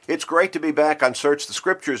It's great to be back on Search the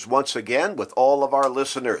Scriptures once again with all of our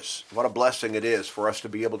listeners. What a blessing it is for us to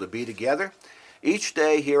be able to be together each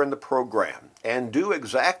day here in the program and do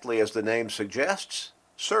exactly as the name suggests,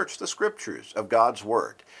 search the Scriptures of God's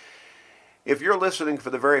Word. If you're listening for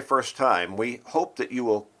the very first time, we hope that you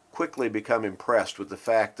will quickly become impressed with the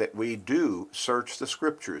fact that we do search the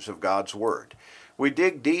Scriptures of God's Word. We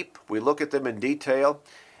dig deep, we look at them in detail.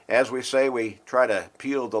 As we say, we try to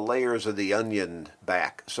peel the layers of the onion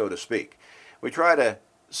back, so to speak. We try to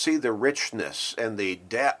see the richness and the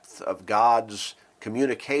depth of God's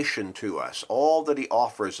communication to us, all that He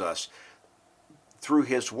offers us through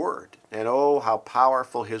His Word. And oh, how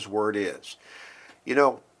powerful His Word is. You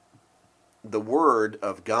know, the Word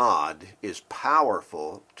of God is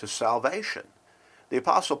powerful to salvation. The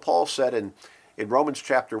Apostle Paul said in Romans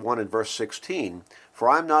chapter 1 and verse 16, "For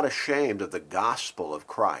I am not ashamed of the gospel of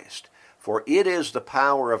Christ, for it is the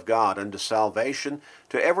power of God unto salvation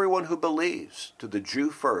to everyone who believes, to the Jew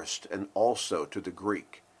first and also to the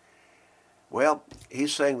Greek." Well,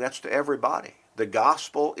 he's saying that's to everybody. The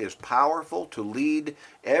gospel is powerful to lead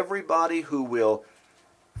everybody who will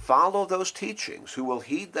follow those teachings, who will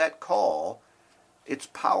heed that call. It's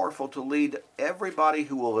powerful to lead everybody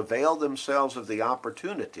who will avail themselves of the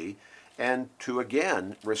opportunity and to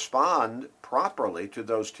again respond properly to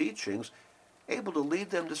those teachings, able to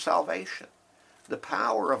lead them to salvation. The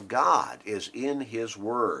power of God is in His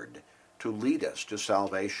Word to lead us to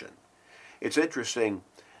salvation. It's interesting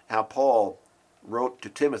how Paul wrote to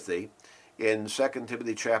Timothy in 2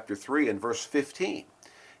 Timothy chapter 3 and verse 15.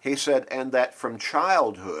 He said, "And that from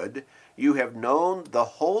childhood you have known the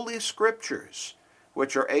holy Scriptures,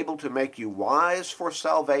 which are able to make you wise for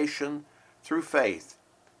salvation through faith,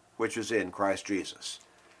 which is in Christ Jesus."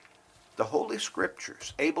 The Holy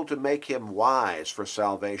Scriptures, able to make him wise for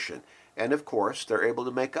salvation. And of course, they're able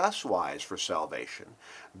to make us wise for salvation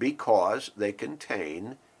because they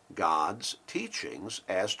contain God's teachings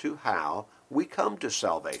as to how we come to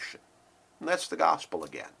salvation. And that's the gospel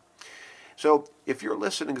again. So if you're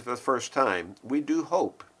listening for the first time, we do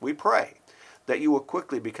hope, we pray, that you will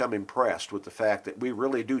quickly become impressed with the fact that we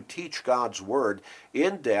really do teach God's Word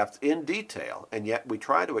in depth, in detail, and yet we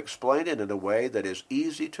try to explain it in a way that is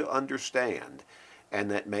easy to understand and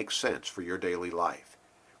that makes sense for your daily life.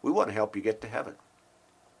 We want to help you get to heaven.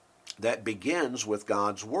 That begins with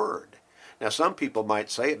God's Word. Now, some people might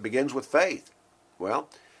say it begins with faith. Well,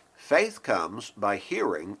 faith comes by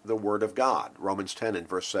hearing the Word of God, Romans 10 and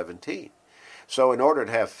verse 17. So in order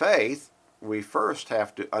to have faith, we first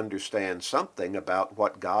have to understand something about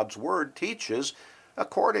what God's Word teaches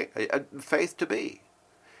faith to be.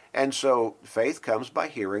 And so faith comes by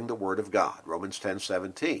hearing the Word of God, Romans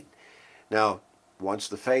 10:17. Now, once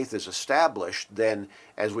the faith is established, then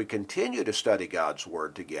as we continue to study God's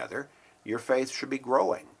Word together, your faith should be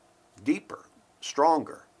growing, deeper,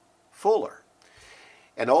 stronger, fuller.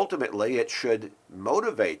 And ultimately, it should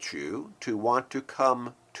motivate you to want to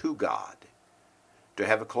come to God, to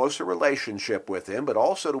have a closer relationship with Him, but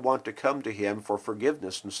also to want to come to Him for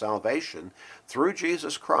forgiveness and salvation through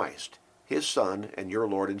Jesus Christ, His Son and your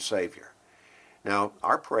Lord and Savior. Now,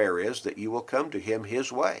 our prayer is that you will come to Him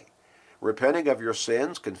His way, repenting of your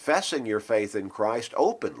sins, confessing your faith in Christ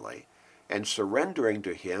openly, and surrendering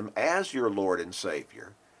to Him as your Lord and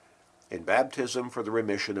Savior in baptism for the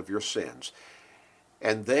remission of your sins.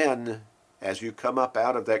 And then, as you come up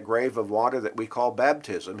out of that grave of water that we call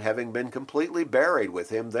baptism, having been completely buried with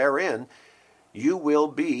Him therein, you will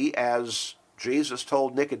be, as Jesus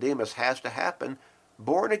told Nicodemus has to happen,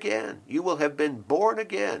 born again. You will have been born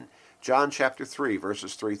again. John chapter 3,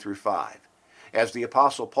 verses 3 through 5. As the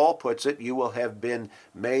Apostle Paul puts it, you will have been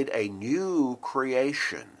made a new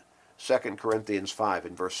creation. 2 Corinthians 5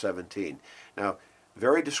 and verse 17. Now,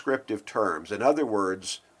 very descriptive terms. In other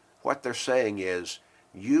words, what they're saying is,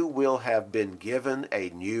 you will have been given a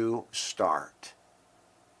new start.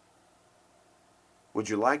 Would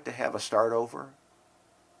you like to have a start over?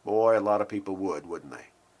 Boy, a lot of people would, wouldn't they?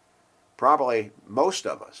 Probably most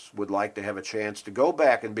of us would like to have a chance to go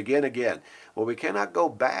back and begin again. Well, we cannot go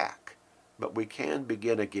back, but we can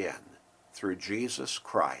begin again through Jesus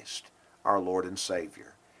Christ, our Lord and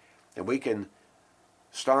Savior. And we can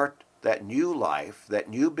start that new life, that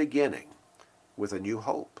new beginning, with a new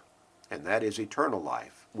hope. And that is eternal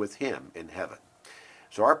life with Him in heaven.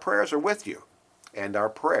 So our prayers are with you, and our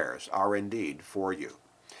prayers are indeed for you.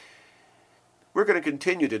 We're going to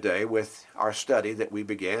continue today with our study that we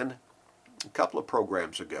began a couple of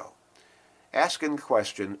programs ago, asking the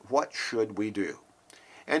question, what should we do?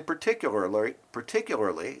 And particularly,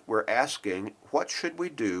 we're asking, what should we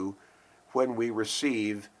do when we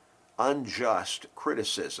receive unjust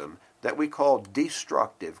criticism that we call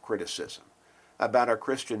destructive criticism about our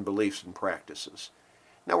Christian beliefs and practices.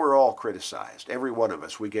 Now, we're all criticized. Every one of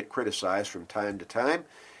us, we get criticized from time to time,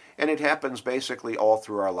 and it happens basically all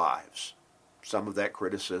through our lives. Some of that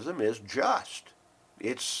criticism is just.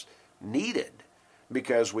 It's needed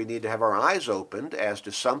because we need to have our eyes opened as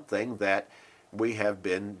to something that we have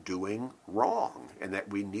been doing wrong and that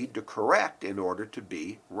we need to correct in order to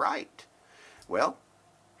be right. Well,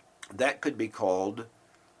 that could be called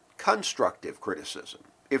constructive criticism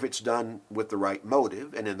if it's done with the right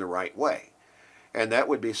motive and in the right way. And that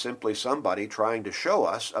would be simply somebody trying to show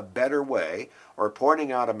us a better way or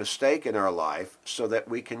pointing out a mistake in our life so that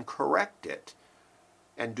we can correct it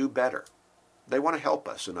and do better. They want to help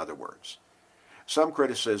us, in other words. Some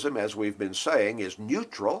criticism, as we've been saying, is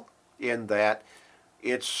neutral in that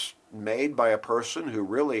it's made by a person who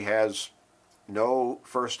really has no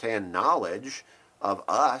firsthand knowledge of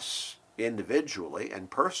us individually and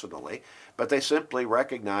personally, but they simply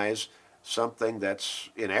recognize something that's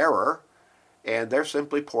in error, and they're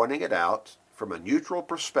simply pointing it out from a neutral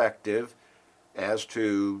perspective as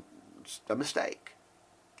to a mistake.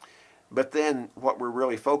 But then what we're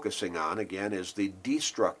really focusing on, again, is the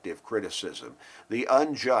destructive criticism, the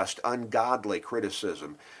unjust, ungodly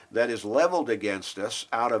criticism that is leveled against us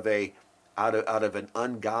out of an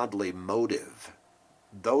ungodly motive.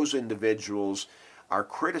 Those individuals are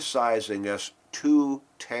criticizing us to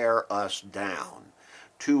tear us down,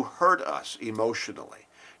 to hurt us emotionally,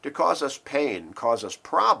 to cause us pain, cause us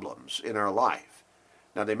problems in our life.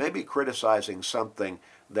 Now, they may be criticizing something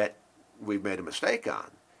that we've made a mistake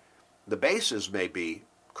on. The basis may be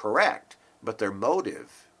correct, but their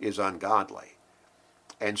motive is ungodly.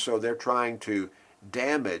 And so they're trying to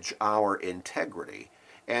damage our integrity.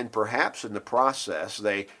 And perhaps in the process,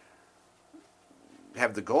 they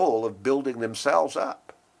have the goal of building themselves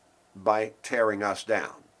up by tearing us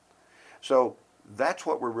down. So that's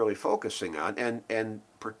what we're really focusing on, and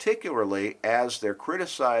particularly as they're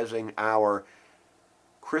criticizing our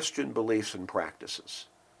Christian beliefs and practices.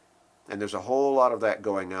 And there's a whole lot of that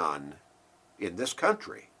going on in this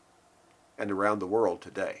country and around the world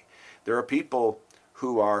today. There are people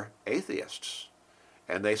who are atheists,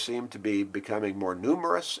 and they seem to be becoming more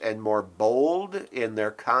numerous and more bold in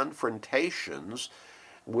their confrontations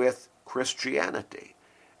with Christianity.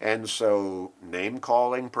 And so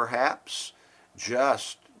name-calling, perhaps,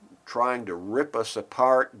 just trying to rip us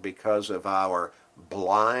apart because of our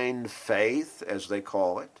blind faith, as they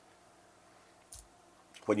call it.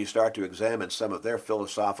 When you start to examine some of their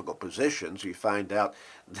philosophical positions, you find out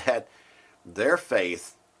that their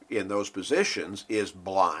faith in those positions is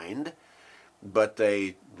blind, but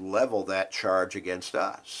they level that charge against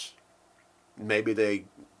us. Maybe they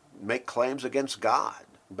make claims against God,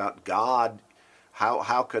 about God.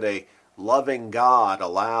 How could a loving God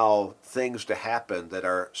allow things to happen that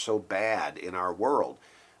are so bad in our world?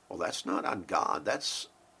 Well, that's not on God. That's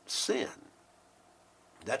sin.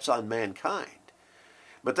 That's on mankind.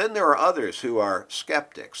 But then there are others who are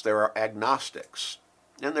skeptics. There are agnostics.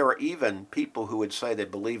 And there are even people who would say they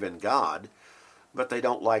believe in God, but they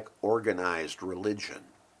don't like organized religion.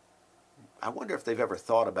 I wonder if they've ever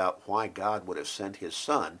thought about why God would have sent his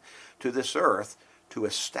Son to this earth to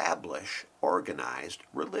establish organized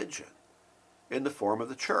religion in the form of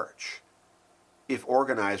the church, if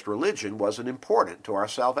organized religion wasn't important to our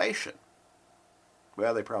salvation.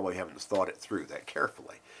 Well, they probably haven't thought it through that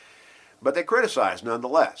carefully. But they criticize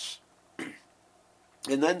nonetheless.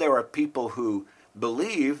 And then there are people who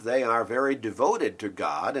believe they are very devoted to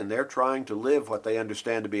God and they're trying to live what they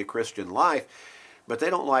understand to be a Christian life, but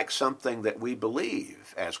they don't like something that we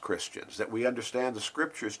believe as Christians, that we understand the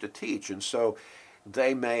Scriptures to teach. And so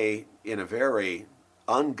they may, in a very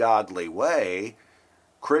ungodly way,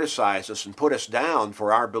 criticize us and put us down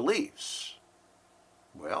for our beliefs.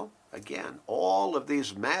 Well, again, all of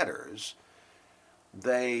these matters,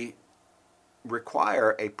 they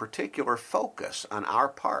require a particular focus on our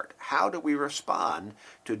part. How do we respond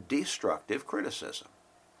to destructive criticism?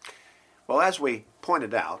 Well, as we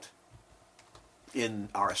pointed out in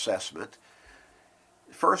our assessment,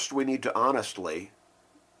 first we need to honestly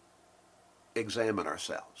examine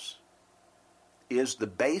ourselves. Is the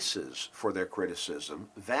basis for their criticism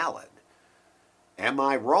valid? Am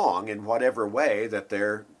I wrong in whatever way that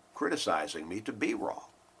they're criticizing me to be wrong?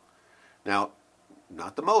 Now,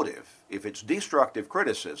 not the motive. If it's destructive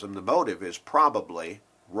criticism, the motive is probably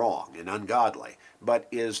wrong and ungodly. But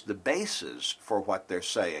is the basis for what they're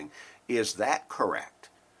saying, is that correct?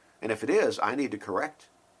 And if it is, I need to correct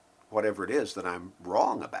whatever it is that I'm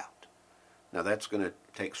wrong about. Now, that's going to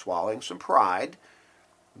take swallowing some pride,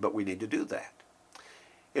 but we need to do that.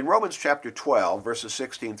 In Romans chapter 12, verses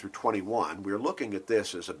 16 through 21, we're looking at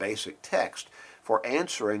this as a basic text for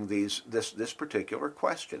answering this particular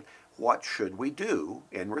question. What should we do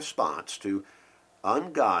in response to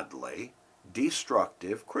ungodly,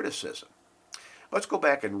 destructive criticism? Let's go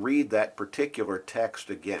back and read that particular text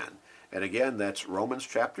again. And again, that's Romans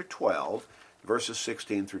chapter 12, verses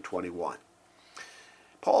 16 through 21.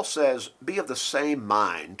 Paul says, "Be of the same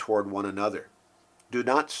mind toward one another. Do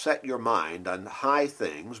not set your mind on high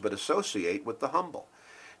things, but associate with the humble.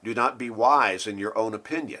 Do not be wise in your own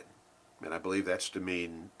opinion." And I believe that's to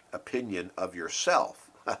mean opinion of yourself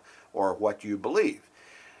or what you believe.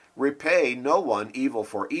 "Repay no one evil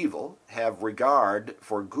for evil. Have regard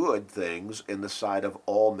for good things in the sight of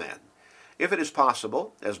all men. If it is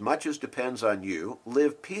possible, as much as depends on you,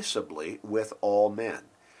 live peaceably with all men.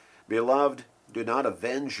 Beloved, do not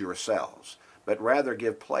avenge yourselves, but rather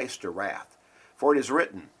give place to wrath. For it is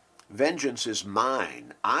written, 'Vengeance is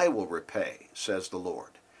mine, I will repay, says the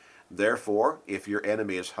Lord.' Therefore, if your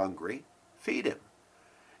enemy is hungry, feed him.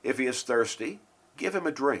 If he is thirsty, give him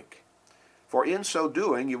a drink. For in so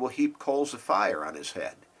doing you will heap coals of fire on his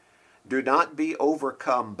head. Do not be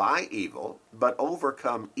overcome by evil, but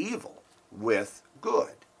overcome evil with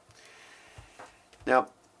good."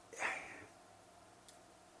 Now,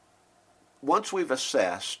 once we've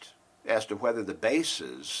assessed as to whether the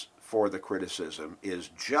basis for the criticism is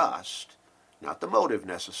just, not the motive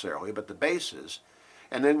necessarily, but the basis,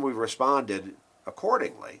 and then we've responded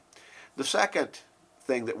accordingly, the second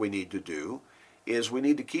thing that we need to do is we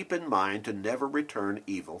need to keep in mind to never return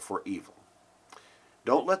evil for evil.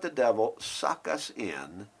 Don't let the devil suck us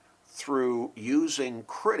in through using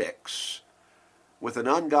critics with an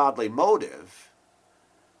ungodly motive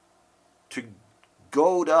to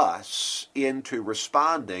goad us into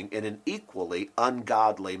responding in an equally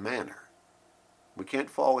ungodly manner. We can't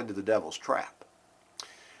fall into the devil's trap.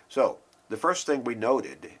 So, the first thing we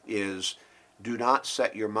noted is do not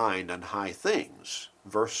set your mind on high things.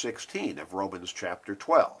 Verse 16 of Romans chapter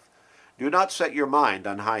 12. Do not set your mind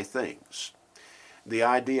on high things. The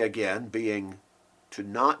idea again being to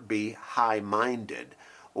not be high-minded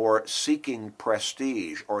or seeking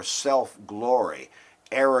prestige or self-glory,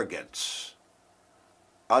 arrogance,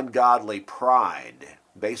 ungodly pride,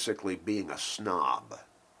 basically being a snob.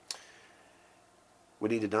 We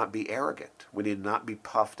need to not be arrogant. We need to not be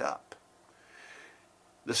puffed up.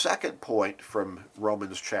 The second point from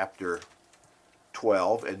Romans chapter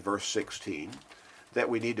 12 and verse 16 that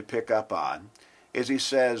we need to pick up on is he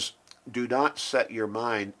says, do not set your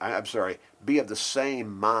mind, be of the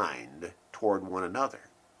same mind toward one another.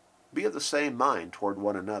 Be of the same mind toward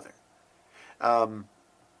one another.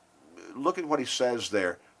 Look at what he says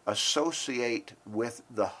there. Associate with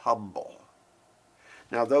the humble.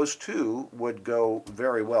 Now those two would go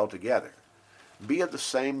very well together. Be of the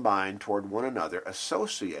same mind toward one another.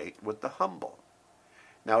 Associate with the humble.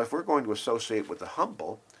 Now if we're going to associate with the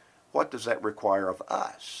humble, what does that require of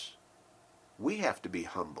us? We have to be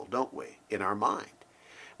humble, don't we, in our mind.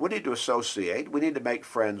 We need to associate. We need to make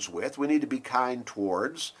friends with. We need to be kind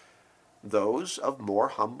towards those of more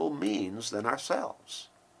humble means than ourselves.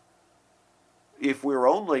 If we're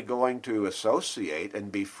only going to associate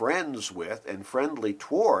and be friends with and friendly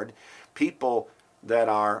toward people that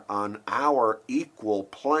are on our equal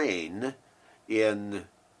plane in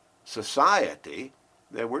society,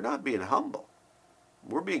 then we're not being humble.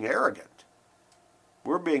 We're being arrogant.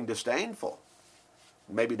 We're being disdainful.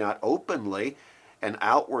 Maybe not openly and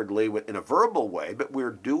outwardly in a verbal way, but we're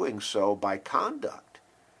doing so by conduct.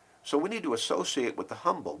 So we need to associate with the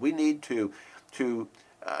humble. We need to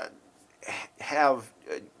have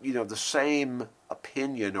the same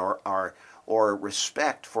opinion or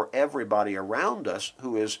respect for everybody around us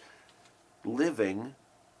who is living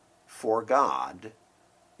for God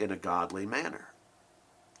in a godly manner.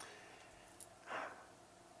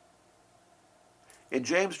 In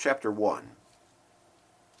James chapter 1,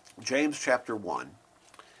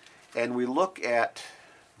 and we look at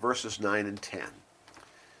verses 9 and 10.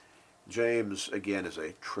 James, again, is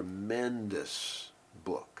a tremendous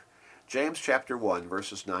book. James chapter 1,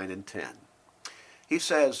 verses 9 and 10. He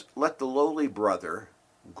says, "Let the lowly brother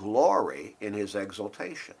glory in his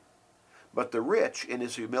exaltation, but the rich in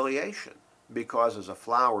his humiliation, because as a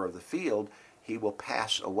flower of the field he will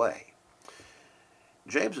pass away."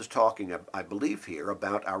 James is talking, I believe here,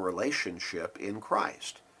 about our relationship in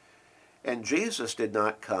Christ. And Jesus did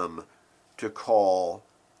not come to call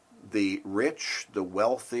the rich, the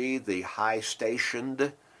wealthy, the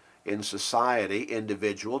high-stationed in society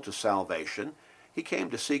individual to salvation. He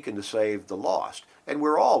came to seek and to save the lost. And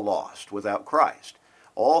we're all lost without Christ.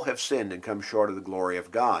 All have sinned and come short of the glory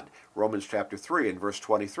of God. Romans chapter 3 and verse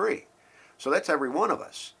 23. So that's every one of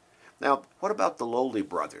us. Now, what about the lowly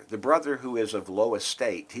brother? The brother who is of low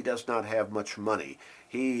estate. He does not have much money.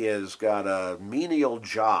 He has got a menial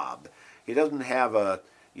job. He doesn't have a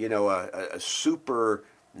super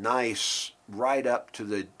nice, right up to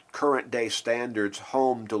the current day standards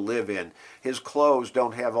home to live in. His clothes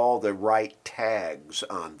don't have all the right tags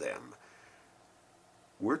on them.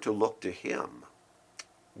 We're to look to him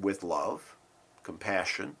with love,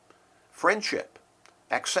 compassion, friendship,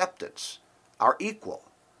 acceptance, our equal.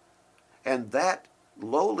 And that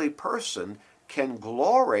lowly person can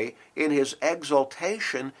glory in his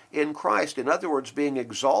exaltation in Christ. In other words, being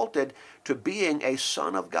exalted to being a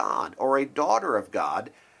son of God or a daughter of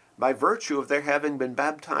God by virtue of their having been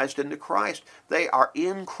baptized into Christ. They are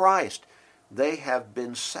in Christ. They have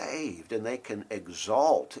been saved, and they can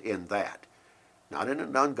exalt in that. Not in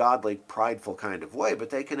an ungodly, prideful kind of way,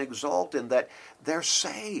 but they can exalt in that they're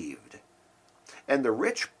saved. And the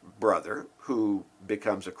rich brother who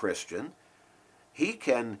becomes a Christian, he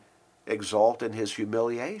can exalt in his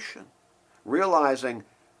humiliation, realizing,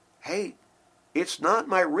 hey, it's not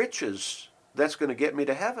my riches that's going to get me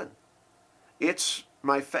to heaven. It's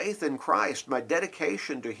my faith in Christ, my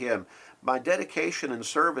dedication to him, my dedication and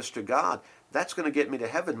service to God. That's going to get me to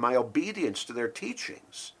heaven, my obedience to their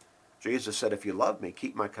teachings. Jesus said, if you love me,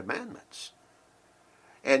 keep my commandments.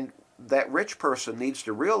 And that rich person needs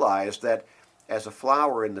to realize that as a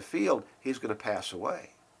flower in the field, he's going to pass away.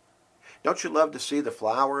 Don't you love to see the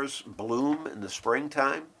flowers bloom in the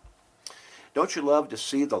springtime? Don't you love to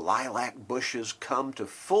see the lilac bushes come to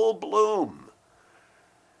full bloom?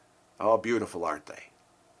 Oh, beautiful, aren't they?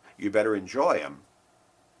 You better enjoy them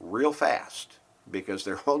real fast, because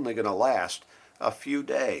they're only going to last a few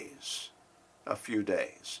days. A few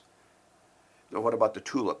days. Now, what about the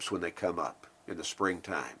tulips when they come up in the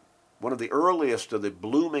springtime? One of the earliest of the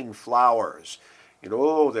blooming flowers.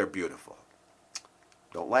 Oh, they're beautiful.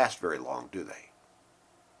 Don't last very long, do they?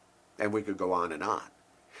 And we could go on and on.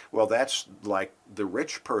 Well, that's like the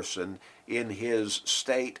rich person in his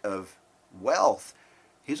state of wealth.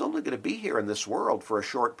 He's only going to be here in this world for a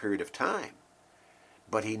short period of time.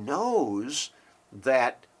 But he knows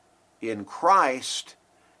that in Christ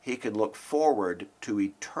he can look forward to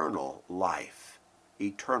eternal life.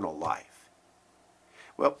 Eternal life.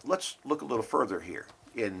 Well, let's look a little further here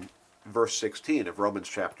in verse 16 of Romans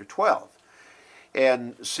chapter 12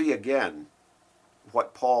 and see again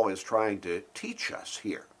what Paul is trying to teach us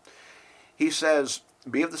here. He says,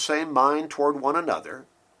 be of the same mind toward one another,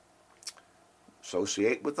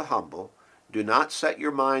 associate with the humble, do not set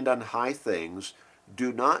your mind on high things,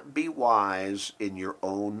 do not be wise in your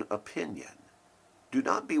own opinion. Do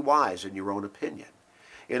not be wise in your own opinion.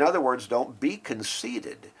 In other words, don't be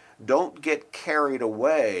conceited. Don't get carried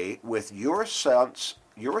away with your sense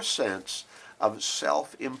of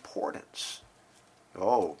self-importance.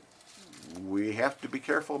 Oh, we have to be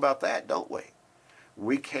careful about that, don't we?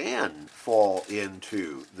 We can fall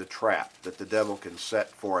into the trap that the devil can set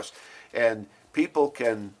for us. And people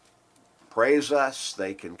can praise us,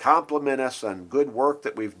 they can compliment us on good work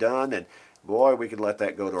that we've done, and boy, we can let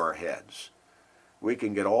that go to our heads. We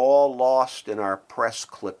can get all lost in our press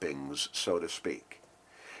clippings, so to speak.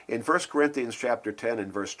 In 1 Corinthians chapter 10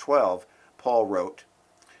 and verse 12, Paul wrote,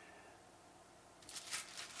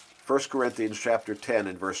 1 Corinthians chapter 10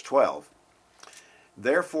 and verse 12,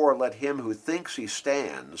 therefore let him who thinks he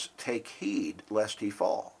stands take heed lest he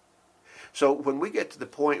fall. So when we get to the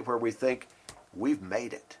point where we think we've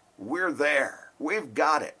made it, we're there, we've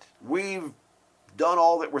got it, we've done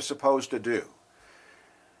all that we're supposed to do,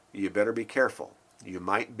 you better be careful. You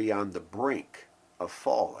might be on the brink of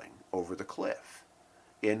falling over the cliff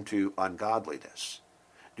into ungodliness.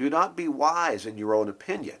 Do not be wise in your own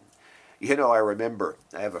opinion. I remember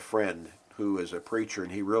I have a friend who is a preacher,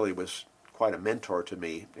 and he really was quite a mentor to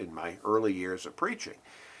me in my early years of preaching.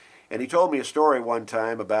 And he told me a story one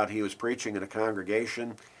time about he was preaching in a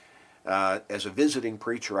congregation as a visiting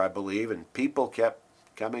preacher, I believe, and people kept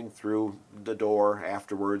coming through the door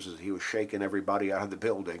afterwards as he was shaking everybody out of the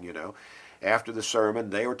building, After the sermon,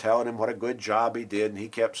 they were telling him what a good job he did, and he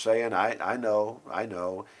kept saying, I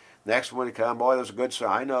know. Next one to come, boy, that was a good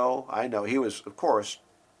sermon. I know. He was, of course,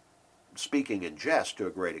 speaking in jest to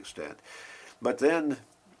a great extent. But then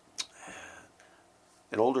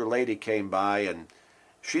an older lady came by, and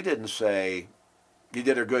she didn't say, you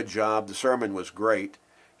did a good job, the sermon was great.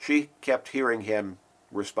 She kept hearing him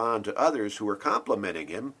respond to others who were complimenting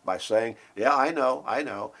him by saying, yeah, I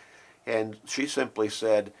know. And she simply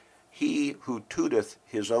said, he who tooteth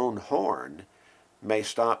his own horn may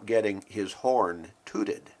stop getting his horn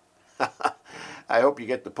tooted. I hope you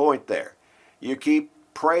get the point there. You keep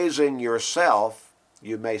praising yourself,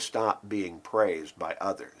 you may stop being praised by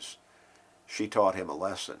others. She taught him a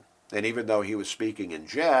lesson. And even though he was speaking in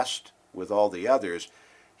jest with all the others,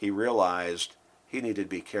 he realized he needed to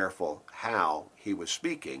be careful how he was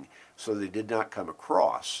speaking so that he did not come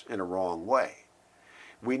across in a wrong way.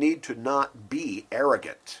 We need to not be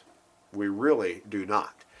arrogant. We really do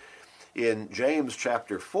not. In James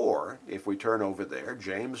chapter 4, if we turn over there,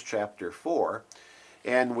 James chapter 4,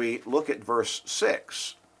 and we look at verse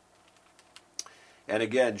 6. And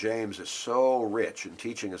again, James is so rich in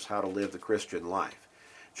teaching us how to live the Christian life.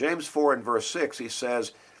 James 4 and verse 6, he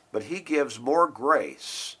says, "But he gives more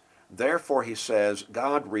grace. Therefore," he says,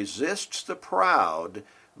 "God resists the proud,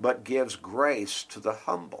 but gives grace to the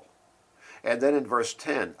humble." And then in verse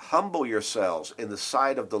 10, "Humble yourselves in the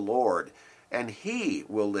sight of the Lord, and he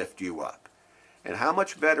will lift you up." And how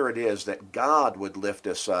much better it is that God would lift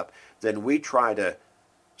us up than we try to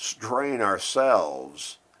strain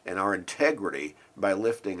ourselves and our integrity by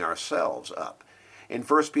lifting ourselves up. In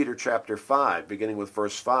 1 Peter chapter 5, beginning with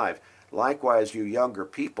verse 5, "Likewise, you younger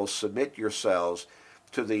people, submit yourselves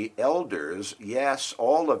to the elders. Yes,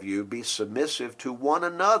 all of you, be submissive to one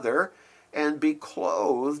another and be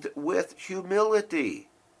clothed with humility."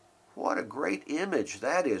 What a great image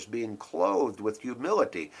that is, being clothed with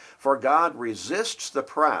humility. "For God resists the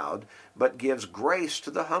proud, but gives grace to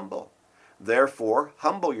the humble. Therefore,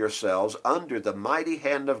 humble yourselves under the mighty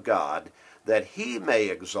hand of God, that he may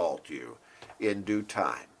exalt you in due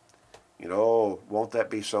time." You know, won't that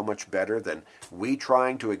be so much better than we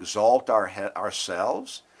trying to exalt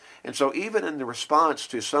ourselves? And so even in the response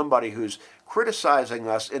to somebody who's criticizing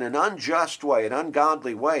us in an unjust way, an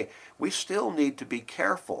ungodly way, we still need to be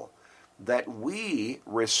careful that we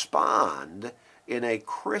respond in a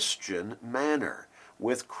Christian manner,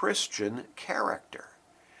 with Christian character.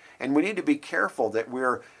 And we need to be careful that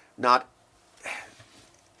we're not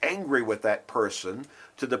angry with that person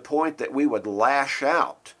to the point that we would lash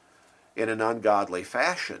out in an ungodly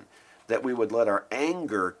fashion, that we would let our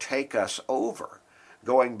anger take us over.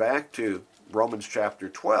 Going back to Romans chapter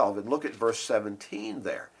 12, and look at verse 17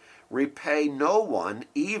 there. "Repay no one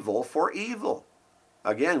evil for evil."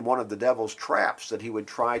 Again, one of the devil's traps that he would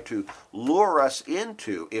try to lure us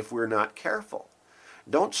into if we're not careful.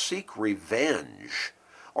 Don't seek revenge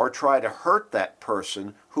or try to hurt that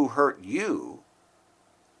person who hurt you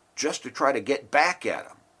just to try to get back at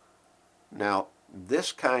them. Now,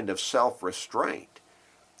 this kind of self-restraint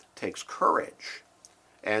takes courage,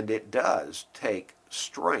 and it does take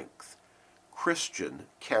strength, Christian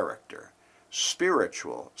character,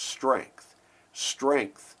 spiritual strength,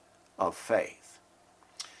 strength of faith.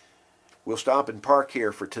 We'll stop and park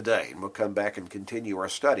here for today, and we'll come back and continue our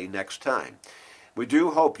study next time. We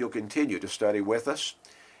do hope you'll continue to study with us,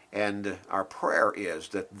 and our prayer is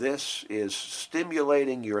that this is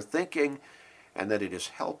stimulating your thinking and that it is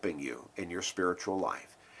helping you in your spiritual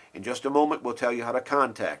life. In just a moment, we'll tell you how to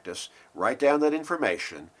contact us. Write down that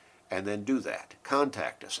information and then do that.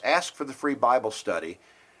 Contact us. Ask for the free Bible study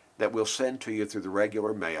that we'll send to you through the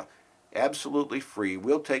regular mail. Absolutely free.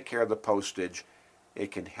 We'll take care of the postage.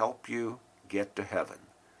 It can help you get to heaven.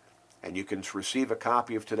 And you can receive a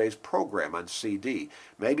copy of today's program on CD.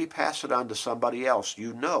 Maybe pass it on to somebody else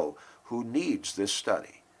you know who needs this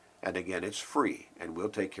study. And again, it's free, and we'll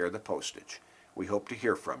take care of the postage. We hope to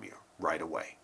hear from you right away.